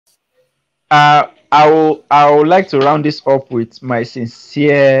I would like to round this up with my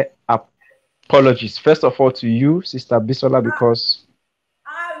sincere apologies. First of all, to you, Sister Bisola, because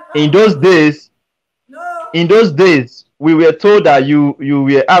in those days, we were told that you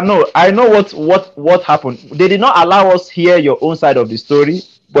were. No, I know what happened. They did not allow us hear your own side of the story,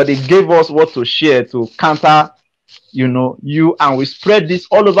 but they gave us what to share to counter, you, and we spread this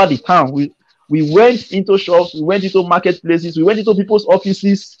all over the town. We went into shops, we went into marketplaces, we went into people's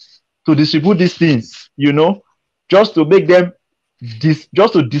offices to distribute these things, just to make them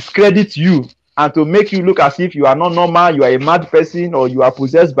just to discredit you and to make you look as if you are not normal, you are a mad person, or you are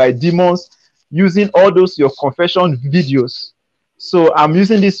possessed by demons, using all those your confession videos. So I'm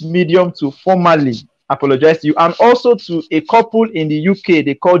using this medium to formally apologize to you, and also to a couple in the UK.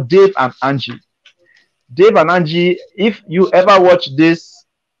 They call Dave and Angie. Dave and Angie, if you ever watch this,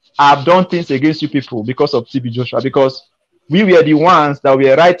 I've done things against you people because of TB Joshua, because we were the ones that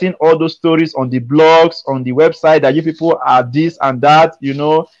were writing all those stories on the blogs, on the website, that you people are this and that, we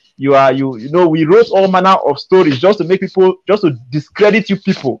wrote all manner of stories just to make people, just to discredit you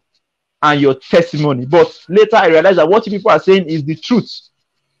people and your testimony. But later I realized that what you people are saying is the truth.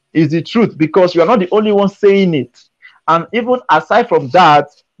 Is the truth, because you are not the only one saying it. And even aside from that,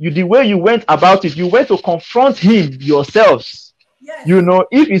 the way you went about it, you went to confront him yourselves. Yes.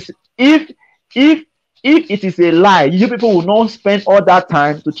 If it is a lie, you people will not spend all that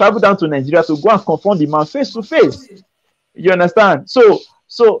time to travel down to Nigeria to go and confront the man face to face. You understand? So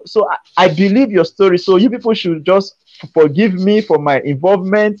I believe your story. So you people should just forgive me for my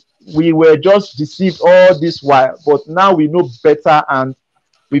involvement. We were just deceived all this while, but now we know better, and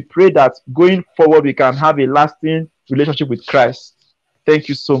we pray that going forward we can have a lasting relationship with Christ. Thank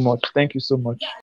you so much. Thank you so much.